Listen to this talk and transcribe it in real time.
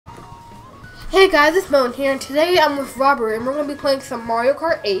Hey guys, it's Milton here, and today I'm with Robert, and we're going to be playing some Mario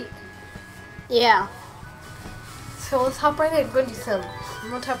Kart 8. Yeah. So let's hop right in. We're going to do some.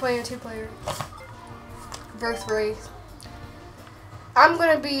 I'm going to top player, 2-player. Verse race. I'm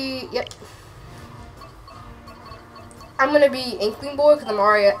going to be, I'm going to be Inkling Boy, because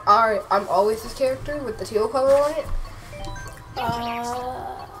I'm always this character with the teal color on it.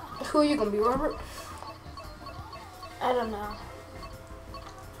 Who are you going to be, Robert? I don't know.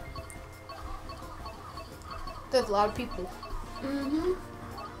 There's a lot of people.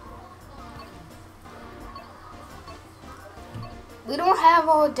 We don't have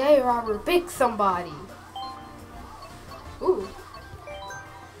all day, Robert. Pick somebody. Ooh.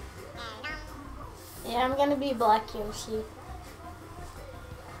 Yeah, I'm gonna be Black Yoshi.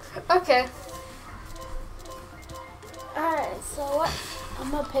 Okay. Alright, so what?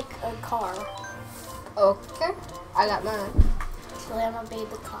 I'm gonna pick a car. Okay. I got mine. So I'm gonna be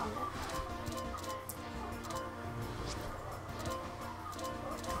the Comet.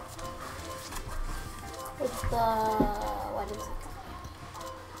 It's the, what is it?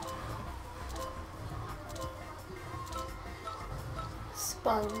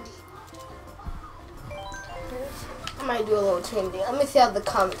 Sponge. I might do a little change. Let me see how the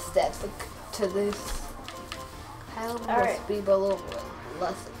Comet stats look to this. How much speed, but a little bit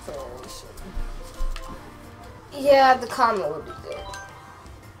less acceleration. Yeah, the Comet would be good.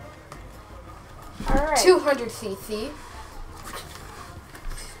 Alright. 200 cc.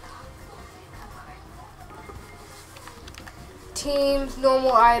 Teams,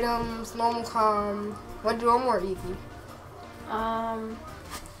 normal items, normal com. Want to do normal or easy?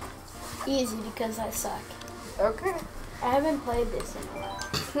 Easy because I suck. Okay. I haven't played this in a while.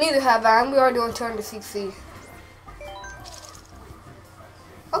 Neither have I. We are doing 200 cc.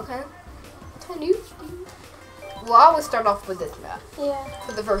 Okay. 10 you. Well, I would start off with this map. Yeah.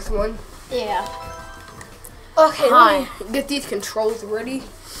 For the first one. Yeah. Okay, Hi. let me get these controls ready.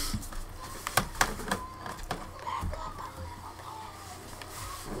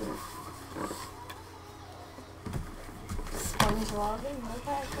 Sponge logging?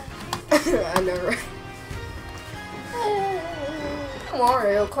 I know, right?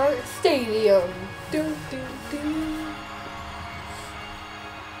 Mario Kart Stadium. Do, do, do.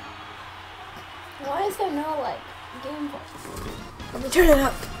 Why is there no, gameplay? Let me turn it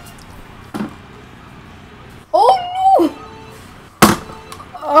up. Oh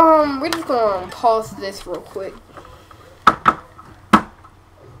no! We're just gonna pause this real quick.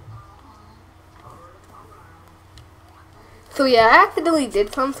 So yeah, I accidentally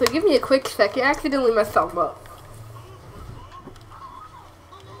did something, so give me a quick second. I accidentally messed something up.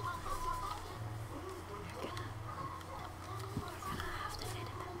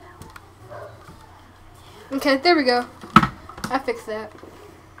 Okay, there we go. I fixed that.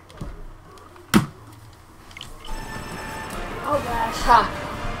 Oh gosh. Ha!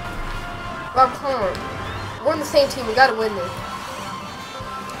 Rob, come on. We're on the same team. We gotta win this.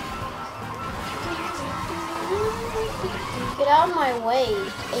 Get out of my way,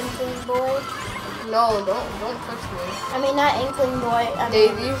 Inkling Boy. No, don't push me. I mean, not Inkling Boy. I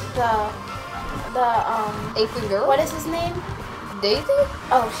mean, Daisy? The Inkling girl? what is his name? Daisy?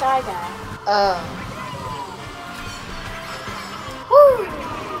 Oh, Shy Guy. Woo!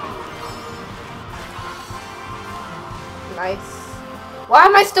 Nice. Why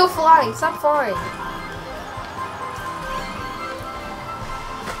am I still flying? Stop flying.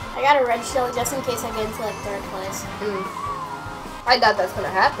 I got a red shell just in case I get into third place. I doubt that's gonna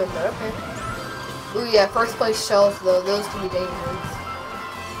happen, but okay. Ooh yeah, first place shells though, those can be dangerous.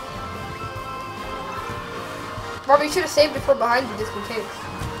 Robert, you should have saved it for behind you just in case.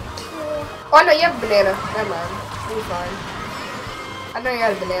 Oh no, you have a banana. Never mind. You'll be fine. I know you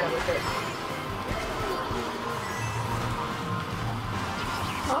had a banana with it.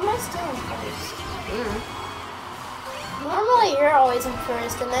 How am I still in first? Normally you're always in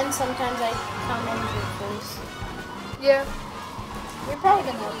first, and then sometimes I come in first. Yeah. You're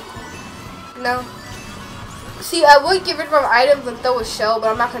probably gonna No. See, I would get rid of items and throw a shell,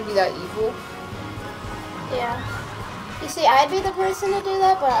 but I'm not gonna be that evil. Yeah. You see, I'd be the person to do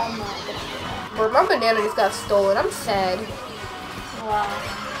that, but I'm not gonna do that. But my banana just got stolen. I'm sad. Wow.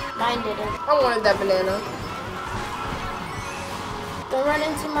 Mine didn't. I wanted that banana. Don't run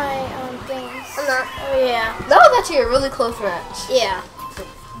into my things. I'm not. Oh yeah. That was actually a really close match. Yeah.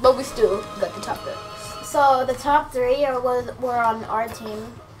 But we still got the top there. So the top three were on our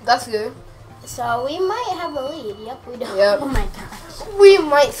team. That's good. So we might have the lead. Yep, we do. Yep. Oh my gosh. We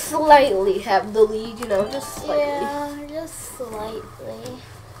might slightly have the lead, just slightly. Yeah, just slightly.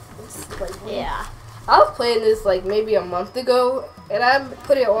 Slightly. Yeah. I was playing this like maybe a month ago, and I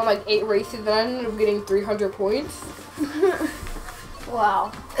put it on like 8 races, and I ended up getting 300 points.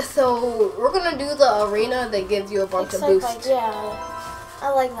 Wow. So we're gonna do the arena that gives you a bunch of boosts. Like, yeah, I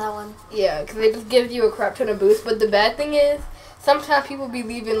like that one. Yeah, because it just gives you a crap ton of boosts. But the bad thing is, sometimes people be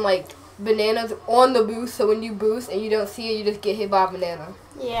leaving like bananas on the boost, so when you boost and you don't see it, you just get hit by a banana.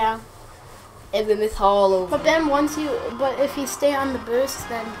 Yeah. And then it's all over. But then if you stay on the boost,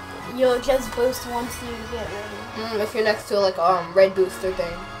 then you'll just boost once you get ready. If you're next to like red booster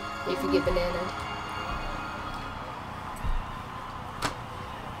thing, if you get banana.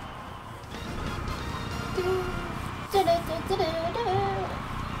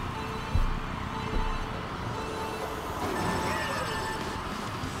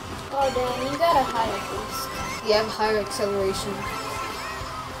 Oh damn, you got a higher boost. You have higher acceleration.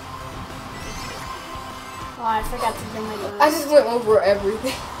 Oh, I forgot to do my boost. I just went over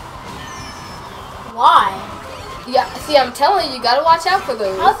everything. Why? Yeah, see, I'm telling you, you gotta watch out for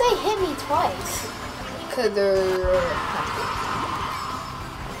those. How'd they hit me twice? Because they're...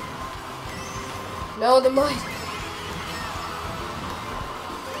 No, the mud.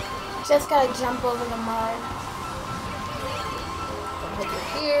 Just gotta jump over the mud. Over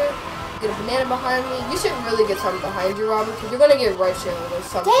here. Get a banana behind me. You should really get something behind you, Robert, because you're gonna get red shell or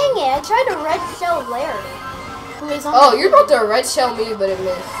something. Dang it, I tried to red shell Larry. Who is on Oh, you're about to red shell me, but it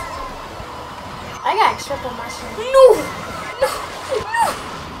missed. I got triple mushroom. No! No! No!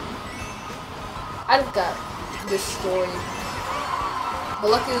 I just got destroyed. But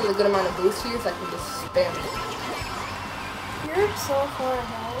luckily there's a good amount of boost here, so I can just spam it. You're so far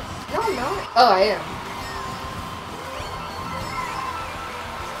ahead. No, I'm not. Oh, I am.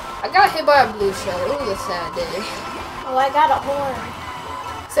 I got hit by a blue shell. It was a sad day. Oh, I got a horn.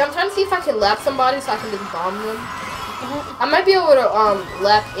 See, I'm trying to see if I can lap somebody so I can just bomb them. I might be able to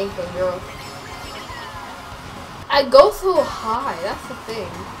lap Ink and Girl. I go so high. That's the thing.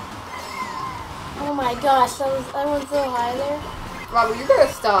 Oh my gosh, I went so high there. Robert, you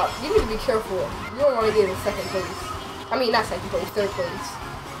gotta stop. You need to be careful. You don't want to get in second place. I mean, not second place, third place.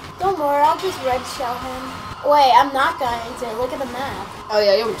 Don't worry, I'll just red shell him. Wait, I'm not going to. Look at the map. Oh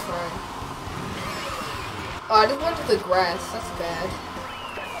yeah, you'll be fine. Oh, I just went to the grass. That's bad.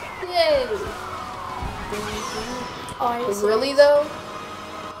 Yay! Oh, really though?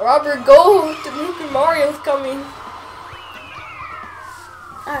 Robert, go! Tanuki Mario's coming.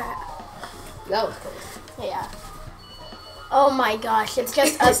 Alright. That was close. Yeah. Oh my gosh, it's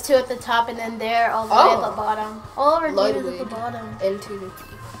just us two at the top and then they're all the way at the bottom. All of our dudes at the bottom. Into.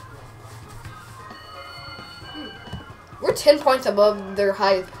 We're 10 points above their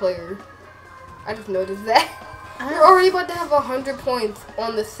highest player. I just noticed that. We're already about to have 100 points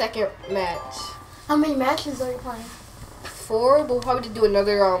on the second match. How many matches are you playing? 4. We'll probably do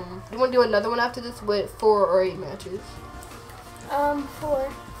another. You want to do another one after this with 4 or 8 matches? 4.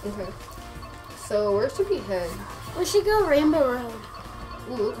 Okay. So where should we head? We should go Rainbow Road.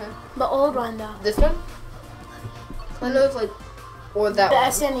 Ooh, okay. The old one though. This one? I know it's like, or that one. The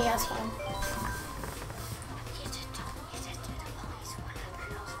SNES one.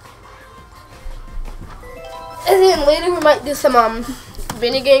 And then later we might do some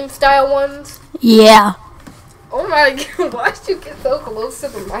mini game style ones. Yeah. Oh my god, why did you get so close to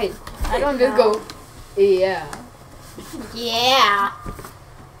the mic? I don't just know. Go, yeah. Yeah.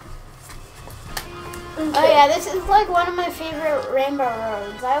 Okay. Oh yeah, this is like one of my favorite Rainbow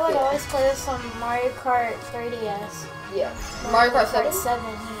Roads. I would always play this on Mario Kart 3DS. Yeah. Mario Kart 7? 7,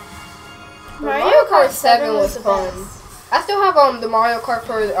 yeah. Mario Kart 7 was the fun. best. I still have the Mario Kart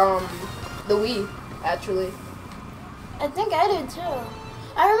for the Wii, actually. I think I did too.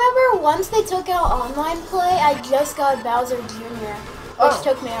 I remember once they took out online play, I just got Bowser Jr., which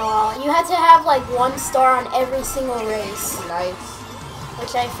took me a while. You had to have like 1 star on every single race. Nice.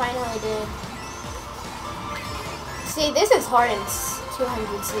 Which I finally did. See, this is hard in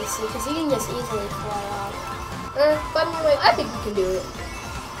 200cc because you can just easily fly off. But anyway, I think we can do it.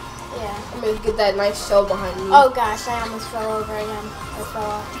 Yeah. I'm gonna get that nice shell behind me. Oh gosh, I almost fell over again. I fell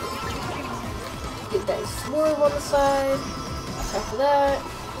off. Get that swerve on the side. After that.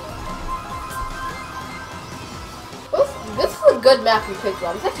 This is a good map you picked,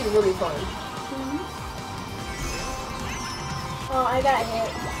 Rob. It's actually really fun. Oh, I got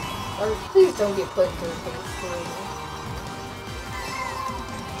hit. Please don't get put into the face.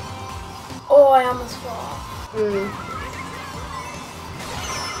 Oh, I almost fell off.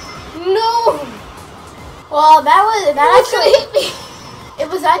 No! Well, that actually hit me. It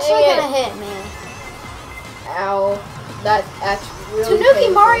was actually gonna hit me. Ow. That actually really Tanuki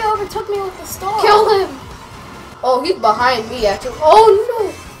Mario overtook me with the star. Kill him! Oh, he's behind me actually. Oh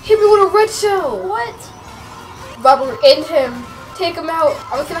no! Hit me with a red shell. What? Robert, end him. Take him out.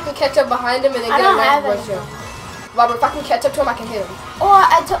 I'm gonna see if I can catch up behind him and then get a nice red shell. Robert, if I can catch up to him, I can hit him. Oh,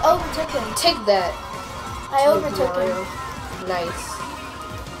 I overtook him. Take that. I overtook him. Nice.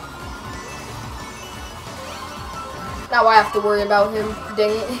 Now I have to worry about him.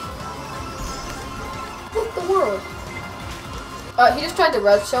 Dang it. What the world? He just tried to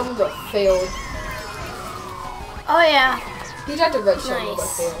red shell me but failed. Oh yeah. He tried to red shell me but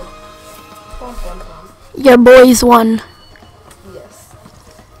failed. Your boys won. Yes.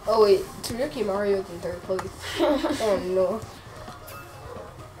 Oh wait, Tanuki Mario's in third place. Oh no.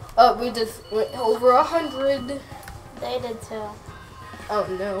 We just went over 100. They did too. Oh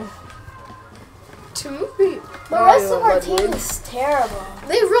no. Tanuki. The rest of our team is terrible.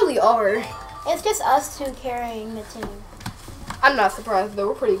 They really are. It's just us two carrying the team. I'm not surprised though.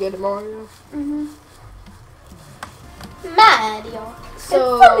 We're pretty good at Mario. Mario.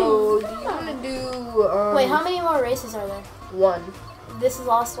 So, do you want to do? Wait, how many more races are there? One. This is the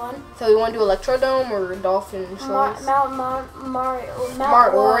last one. So you want to do Electrodome or Dolphin Shores? Mount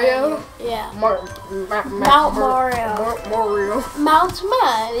Mario. Yeah. Mount Mario. Mario. Mount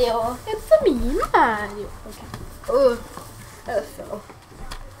Mario. It's me, Mario. Okay. Ugh. That fell.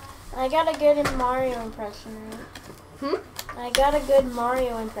 I got a good Mario impression, right? I got a good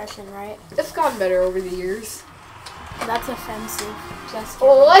Mario impression, right? It's gotten better over the years. That's offensive. Just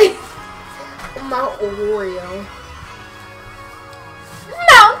what? Mount Oreo.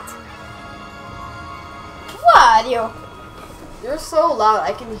 Mount Mario. You're so loud.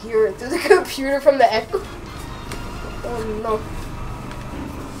 I can hear it through the computer from the echo. Oh no.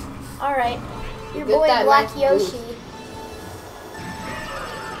 All right. Your Get boy that Black nice Yoshi. boost.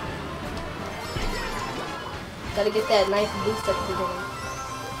 Gotta get that nice boost at the beginning.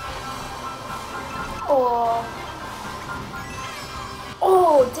 Oh.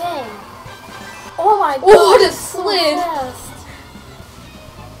 Oh, dang. Oh my god. Oh, what a slid. So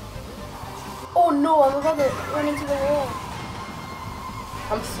oh no, I'm about to run into the wall.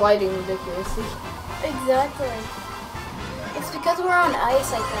 I'm sliding ridiculously. Exactly. It's because we're on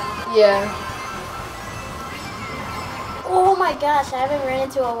ice, I think. Yeah. Oh my gosh, I haven't ran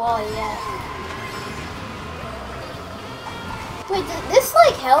into a wall yet. Wait, this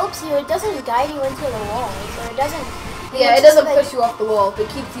like helps you. It doesn't guide you into the walls, or it doesn't. Yeah, it doesn't push you off the wall. It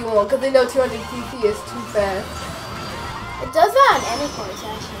keeps you on because they know 200 cc is too fast. It does that on any course,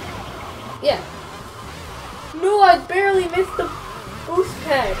 actually. Yeah. No, I barely missed the boost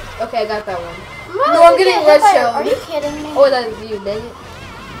pad. Okay, I got that one. No, I'm getting red shell. Are you kidding me? Oh, that's you, dang it.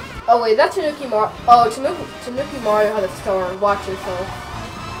 Oh wait, that's Tanuki Mario. Oh, Tanuki Mario had a star. Watch yourself.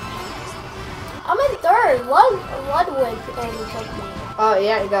 I'm in third. Ludwig overtook me. Oh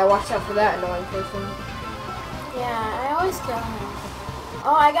yeah, you gotta watch out for that annoying person. Yeah, I always kill him.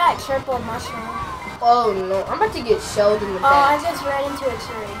 Oh, I got triple mushroom. Oh no, I'm about to get shelled in the Oh, I back. just ran into a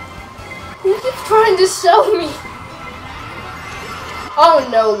tree. Who keeps trying to shell me? Oh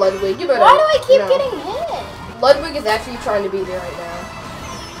no, Ludwig, you better. Why do I keep getting hit? Ludwig is actually trying to beat me right now.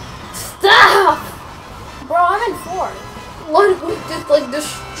 Stop! Bro, I'm in fourth. Ludwig just like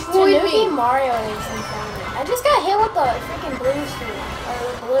destroyed Tanuki me. Mario is in front of me. I just got hit with the freaking blue streak. Or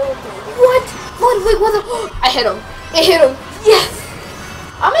the blue with the... What? Ludwig was a... I hit him. I hit him. Yes!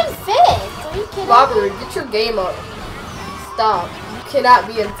 I'm in fifth. Are you kidding Robert, me? get your game up. Stop. You cannot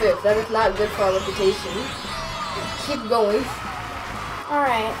be in fifth. That is not good for our reputation. Keep going.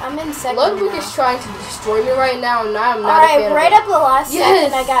 Alright, I'm in second Ludwig now. is trying to destroy me right now, and I'm not a Alright, fan right of up the last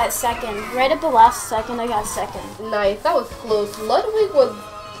Yes! second, I got second. Right up the last second, I got second. it. Nice. That was close. Ludwig was...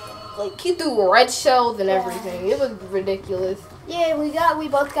 Like, he threw red shells and Yeah. everything. It was ridiculous. Yeah, we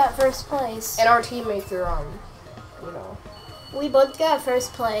both got first place. And our teammates are, you know... We both got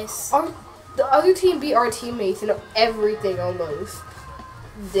first place. The other team beat our teammates in everything almost.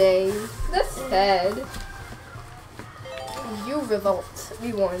 Dang. That's sad. You result.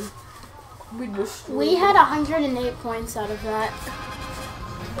 We won. We destroyed We had 108 points out of that.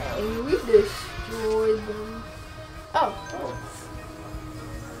 Dang, we destroyed them. Oh.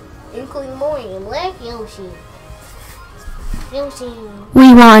 Inkling Moy and Black Yoshi. Yoshi.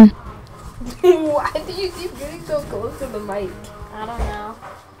 We won. Why do you keep getting so close to the mic? I don't know.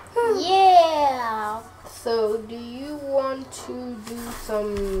 Yeah. So, do you want to do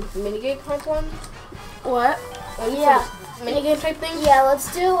some minigame type ones? What? Yeah. Minigame type thing? Yeah,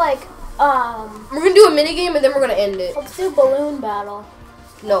 let's do like, We're gonna do a minigame and then we're gonna end it. let's do balloon battle.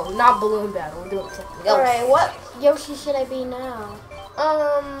 No, not balloon battle. We're doing something else. Alright, what Yoshi should I be now?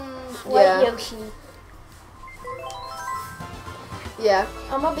 White yeah. Yoshi. Yeah.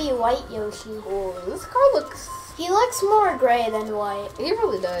 I'm gonna be White Yoshi. Oh, this car looks He looks more gray than white. He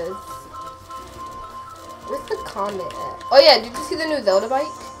really does. Where's the comment at? Oh yeah, did you see the new Zelda bike?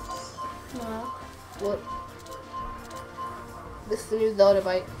 No. What? This is the new Zelda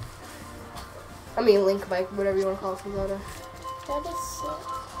bike. I mean Link bike, whatever you want to call it from Zelda. That is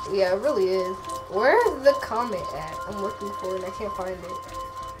sick. Yeah, it really is. Where's the comment at? I'm looking for it and I can't find it.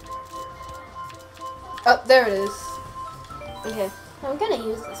 Oh, there it is. Okay. I'm gonna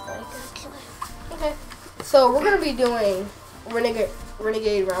use this bike actually. Okay. So we're gonna be doing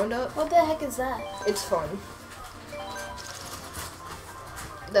Renegade Roundup. What the heck is that? It's fun.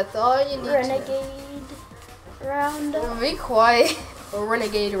 That's all you need. Renegade Roundup. Be quiet. Or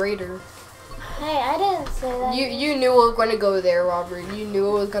Renegade Raider. Hey, I didn't say that. You knew it was gonna go there, Robert. You knew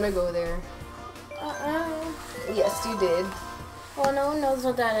it was gonna go there. Yes, you did. Well, no one knows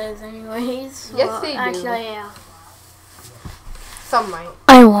what that is anyways. Yes, well, they do. actually, yeah. Some might.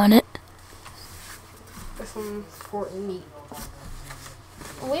 I want it. There's some sport meat.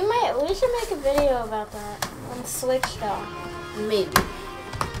 We should make a video about that on Switch though. Maybe.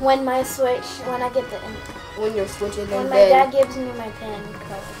 When I get the When you're switching when and my then dad gives me my pin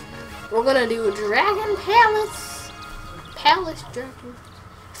code. we're gonna do Dragon Palace. Palace Dragon.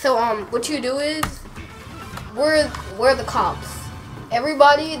 So what you do is we're the cops.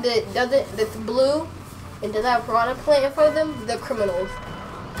 Everybody that's blue and doesn't have piranha plant in front of them, they're criminals.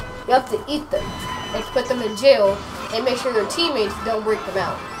 You have to eat them and put them in jail and make sure their teammates don't break them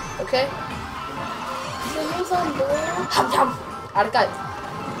out. Okay? So who's on blue? I got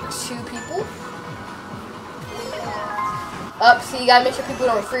 2 people. Up, see, you gotta make sure people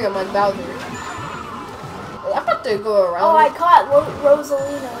don't free them like Bowser. I'm about to go around. Oh, I caught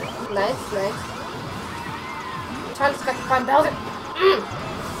Rosalina. Nice, nice. I'm trying to find Bowser.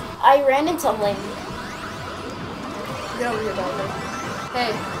 I ran into Link. Get over here, Bowser.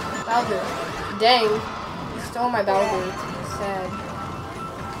 Hey, Bowser. Dang. You stole my Bowser. It's sad.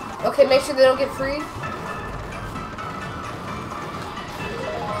 Okay, make sure they don't get free.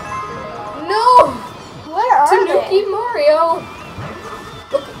 No! Where are Tanuki they? Mario!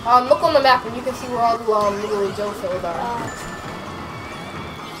 Look on the map and you can see where all the little Joseph are.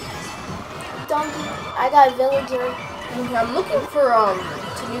 Donkey. I got a villager. Okay, I'm looking for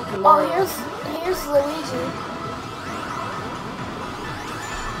Tanuki Mario. Oh, here's Luigi.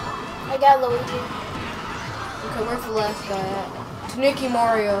 I got Luigi. Okay, where's the last guy at? Tanuki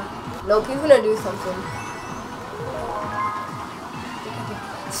Mario. Nope, he's gonna do something.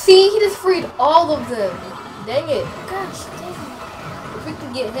 See, he just freed all of them. Dang it. Gosh, dang it. If we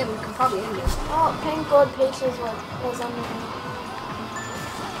can get him, we can probably end him. Oh, pink gold pictures was under him.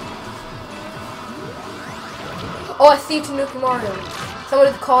 Oh, I see Tanuki Mario.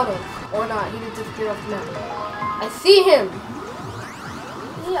 Somebody caught him. Or not, he just disappeared off the map. I see him.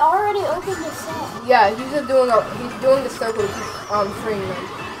 He already opened the set. Yeah, he's doing the circle to keep freeing them.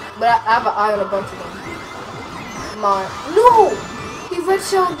 But I have an eye on a bunch of them. Come on. No! He red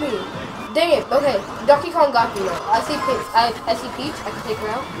shelled me. Dang it. Okay, Donkey Kong got me though. I see Peach. I can take her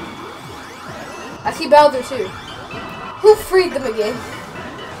out. I see Bowser too. Who freed them again?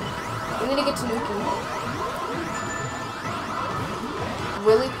 We need to get Tanuki.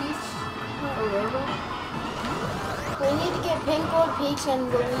 Really, Peach? Or Robo? We need to get pink gold Peach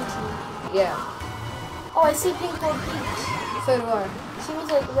and Luigi. Yeah. Oh, I see pink gold Peach. So do I. She was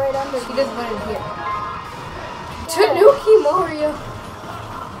like right under. She just went in here. Tanuki Mario.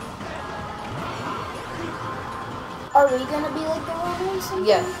 Are we gonna be like the runners?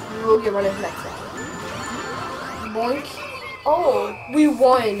 Yes, we will get runners next time. Boink. Oh, we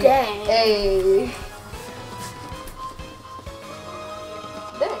won. Dang. Hey.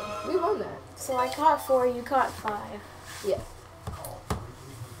 Dang, we won that. So I caught 4, you caught 5. Yeah.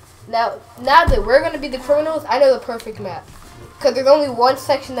 Now that we're gonna be the criminals, I know the perfect map. Cause there's only one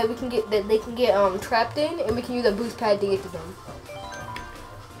section that they can get trapped in, and we can use a boost pad to get to them.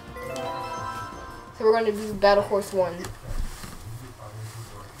 So we're gonna do Battle Horse 1.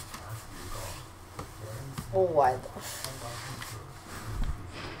 Oh, why?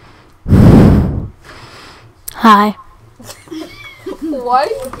 Hi. Why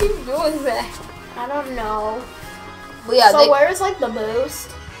do you keep doing that? I don't know. But yeah, so where's like the boost?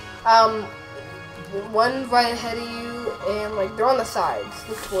 One right ahead of you, and like they're on the sides.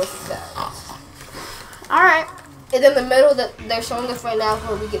 Look towards the sides. All right. And then the middle that they're showing us right now,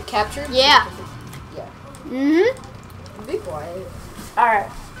 where we get captured. Yeah. Yeah. Mhm. Be quiet. All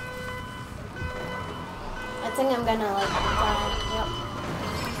right. I think I'm gonna like die. Yep.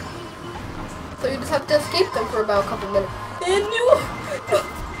 So you just have to escape them for about a couple minutes. And you.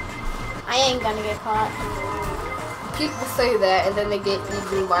 I ain't gonna get caught. People say that, and then they get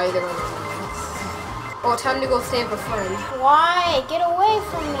eaten by their enemies. Oh, time to go save a friend. Why? Get away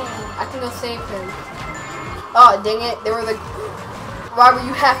from me. I can go save him. Oh, dang it. They were the... Robert,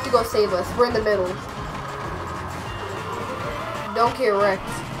 you have to go save us. We're in the middle. Don't get wrecked.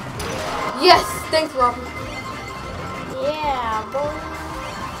 Yes! Thanks, Robert. Yeah, boy.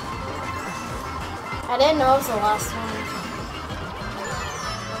 I didn't know it was the last one.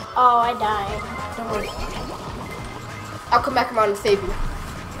 Oh, I died. Don't worry. I'll come back around and save you.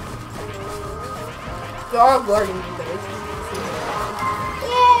 They're all guarding you, guys.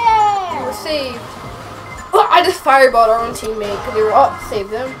 Yeah! You were saved. Oh, I just fireballed our own teammate because they were up. Save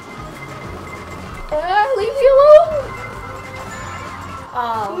them. Leave me alone.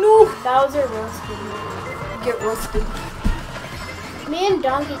 Oh, No. Bowser roasted me. Get roasted. Me and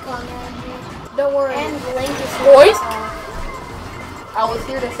Donkey Kong are in here. Don't worry. And Link is Boy. here. So. I was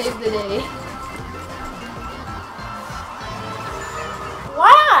here to save the day.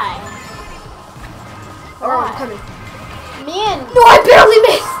 Why? Alright, I'm coming. Me and... No, I barely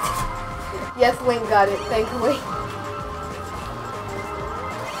missed! Yes, Link got it, thankfully.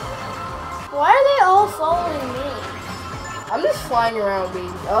 Why are they all following me? I'm just flying around,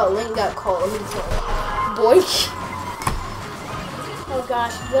 baby. Oh, Link got caught. Let me just boink. Oh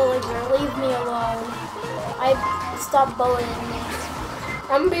gosh, villager, leave me alone. Stop bullying me.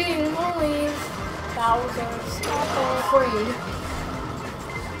 I'm being bullied. Bowser, stop it. Freed.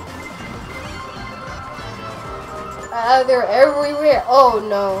 They're everywhere. Oh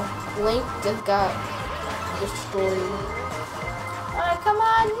no. Link just got destroyed. Come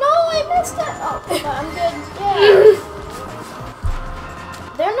on. No, I missed it. Oh, but I'm good. Yeah.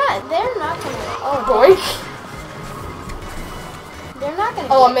 They're not gonna. Oh, Boink. they're not gonna.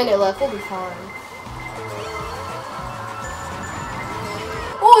 Oh, a minute left. We'll be fine.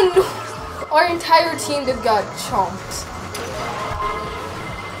 Oh no. Our entire team just got chomped.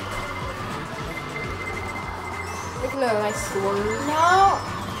 Look at that nice sword. No.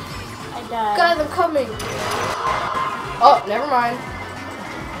 I died. Guys, I'm coming. Oh, never mind.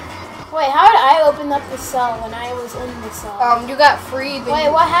 Wait, how did I open up the cell when I was in the cell? You got freed. Wait,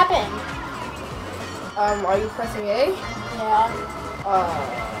 what happened? Are you pressing A? Yeah.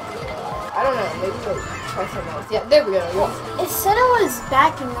 I don't know. Maybe we'll try something else. Yeah, there we go. It said it was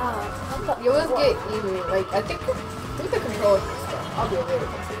backing up. You always get even. Like, I think the controller can stuff. I'll be over there.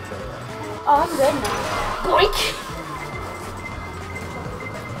 Oh, I'm good now. Boink!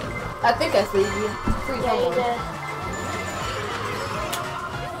 I think I saved you. Free Yeah, you did.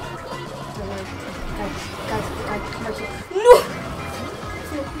 Guys, no!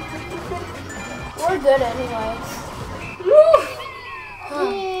 We're good anyways. No!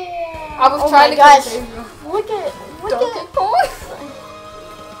 Yeah. I was Oh trying my to gosh. save you. Look at Don't get caught.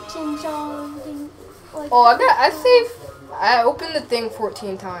 Ching chong. Like, Oh, I opened the thing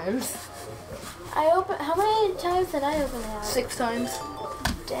 14 times. how many times did I open it? 6 times.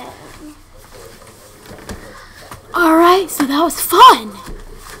 Damn. Alright, so that was fun.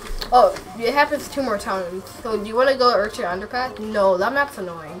 Oh, it happens 2 more times. So do you want to go Urchin Underpass? No, that map's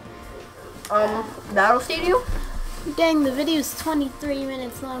annoying. Battle Stadium? Dang, the video's 23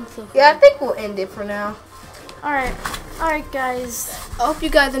 minutes long so far. Yeah, I think we'll end it for now. Alright. Alright, guys. I hope you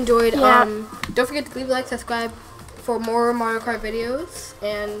guys enjoyed. Yeah. Don't forget to leave a like, subscribe for more Mario Kart videos.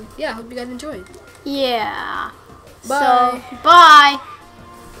 And yeah, I hope you guys enjoyed. Yeah. Bye. So, bye.